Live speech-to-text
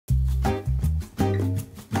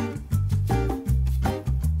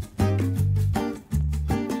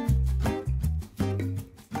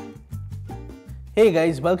Hey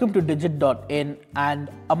guys, welcome to Digit.in, and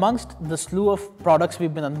amongst the slew of products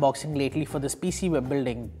we've been unboxing lately for this PC we're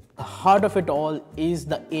building, the heart of it all is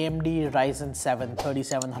the AMD Ryzen 7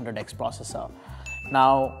 3700X processor.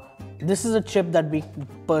 Now, this is a chip that we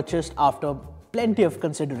purchased after plenty of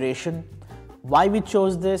consideration. Why we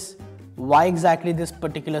chose this, why exactly this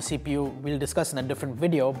particular CPU, we'll discuss in a different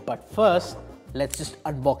video, but first, let's just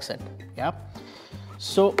unbox it, yeah?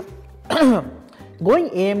 So, going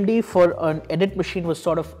AMD for an edit machine was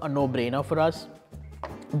sort of a no-brainer for us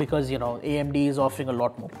because, you know, AMD is offering a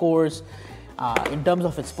lot more cores. In terms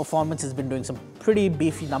of its performance, it's been doing some pretty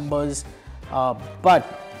beefy numbers. But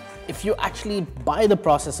if you actually buy the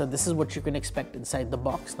processor, this is what you can expect inside the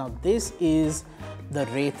box. Now, this is the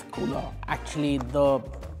Wraith cooler. Actually, the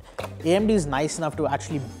AMD is nice enough to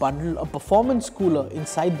actually bundle a performance cooler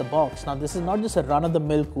inside the box. Now, this is not just a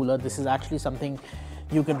run-of-the-mill cooler. This is actually something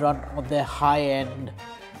you can run on their high-end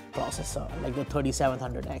processor like the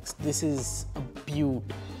 3700X. This is a beaut.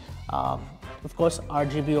 Of course,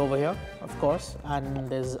 RGB over here, of course, and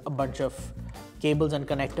there's a bunch of cables and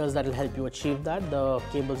connectors that will help you achieve that. The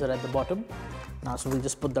cables are at the bottom. Now, so we'll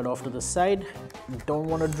just put that off to the side. Don't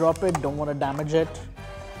want to drop it, don't want to damage it.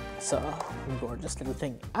 It's a gorgeous little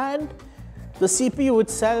thing. And the CPU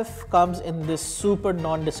itself comes in this super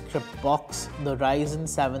nondescript box, the Ryzen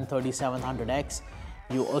 7 3700X.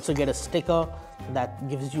 You also get a sticker that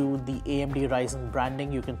gives you the AMD Ryzen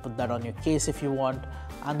branding. You can put that on your case if you want,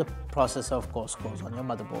 and the processor of course goes on your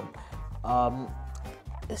motherboard.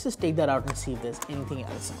 Let's just take that out and see if there's anything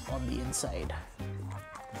else on the inside.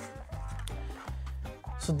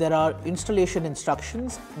 So there are installation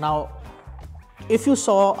instructions. Now, if you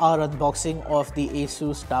saw our unboxing of the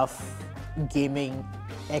Asus TUF Gaming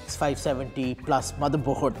X570-Plus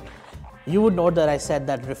motherboard, you would note that I said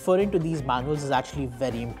that referring to these manuals is actually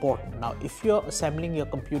very important. Now, if you're assembling your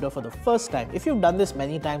computer for the first time, if you've done this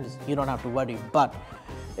many times, you don't have to worry. But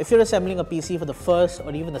if you're assembling a PC for the first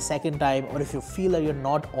or even the second time, or if you feel that you're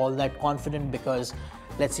not all that confident because,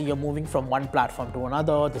 let's say, you're moving from one platform to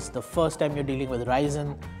another, this is the first time you're dealing with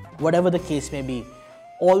Ryzen, whatever the case may be,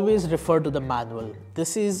 always refer to the manual.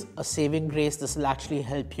 This is a saving grace. This will actually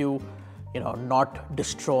help you, not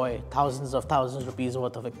destroy thousands of rupees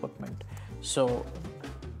worth of equipment. So,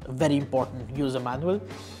 very important, use a manual.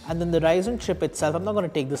 And then the Ryzen chip itself, I'm not going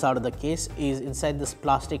to take this out of the case, is inside this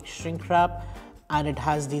plastic shrink wrap, and it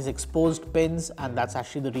has these exposed pins, and that's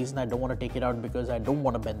actually the reason I don't want to take it out, because I don't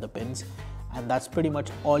want to bend the pins. And that's pretty much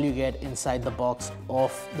all you get inside the box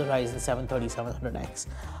of the Ryzen 7 3700X.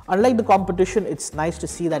 Unlike the competition, it's nice to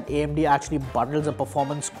see that AMD actually bundles a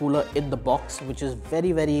performance cooler in the box, which is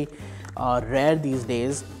very, very rare these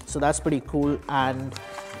days. So that's pretty cool. And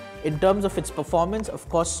in terms of its performance, of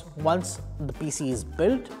course, once the PC is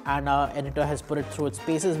built and our editor has put it through its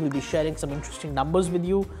paces, we'll be sharing some interesting numbers with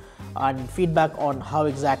you and feedback on how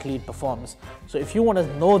exactly it performs. So if you want to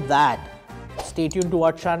know that, stay tuned to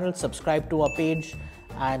our channel, subscribe to our page,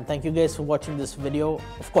 and thank you guys for watching this video.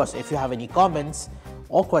 Of course, if you have any comments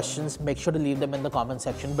or questions, make sure to leave them in the comment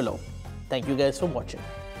section below. Thank you guys for watching.